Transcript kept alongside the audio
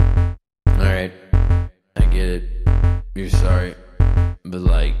you're sorry, but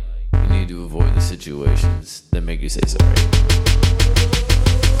like, you need to avoid the situations that make you say sorry.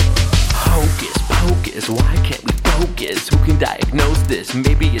 Hocus pocus, why can't we focus? Who can diagnose this?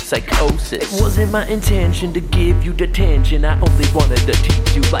 Maybe it's psychosis. It wasn't my intention to give you detention. I only wanted to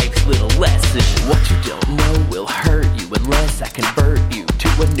teach you life's little lesson. What you don't know will hurt you unless I convert you to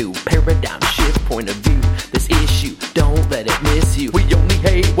a new paradigm shift point of view. This issue, don't let it miss you. We only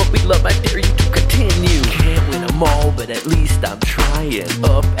hate what we love, I dare you to continue. Can't win them all, but at least I'm trying.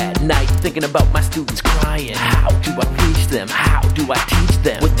 Up at night thinking about my students crying. How do I reach them? How do I teach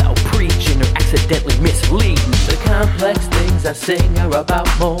them without preaching or accidentally misleading? The complex things I sing are about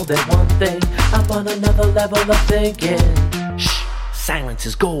more than one thing. I'm on another level of thinking. Shh, silence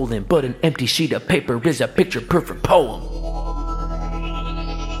is golden, but an empty sheet of paper is a picture-perfect poem.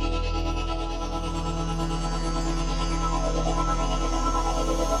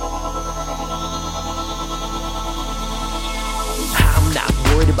 I'm not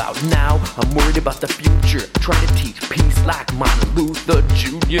worried about now, I'm worried about the future. Trying to teach peace like Martin Luther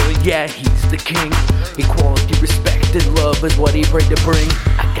Jr. Yeah, he's the king. Equality, respect, and love is what he prayed to bring.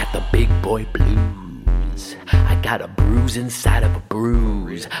 I got the big boy blues. I got a bruise inside of a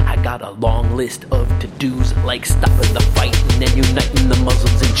bruise. I got a long list of to-dos, like stopping the fighting and uniting the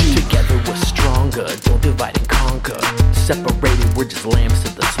Muslims and Jews. Together we're stronger, don't divide and conquer. Separated, we're just lambs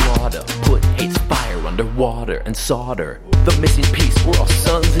to the slaughter. Put hate's fire underwater and solder the missing piece, we're all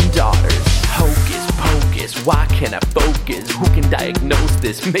sons and daughters. Hocus pocus, why can't I focus? Who can diagnose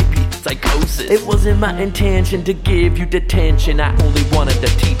this? Maybe it's psychosis. It wasn't my intention to give you detention. I only wanted to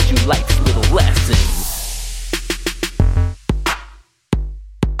teach you life's little lessons.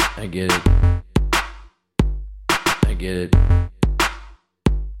 I get it. I get it.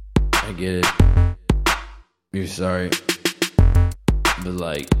 I get it. You're sorry, but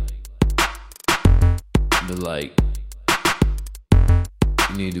like,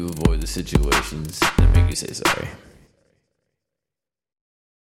 you need to avoid the situations that make you say sorry.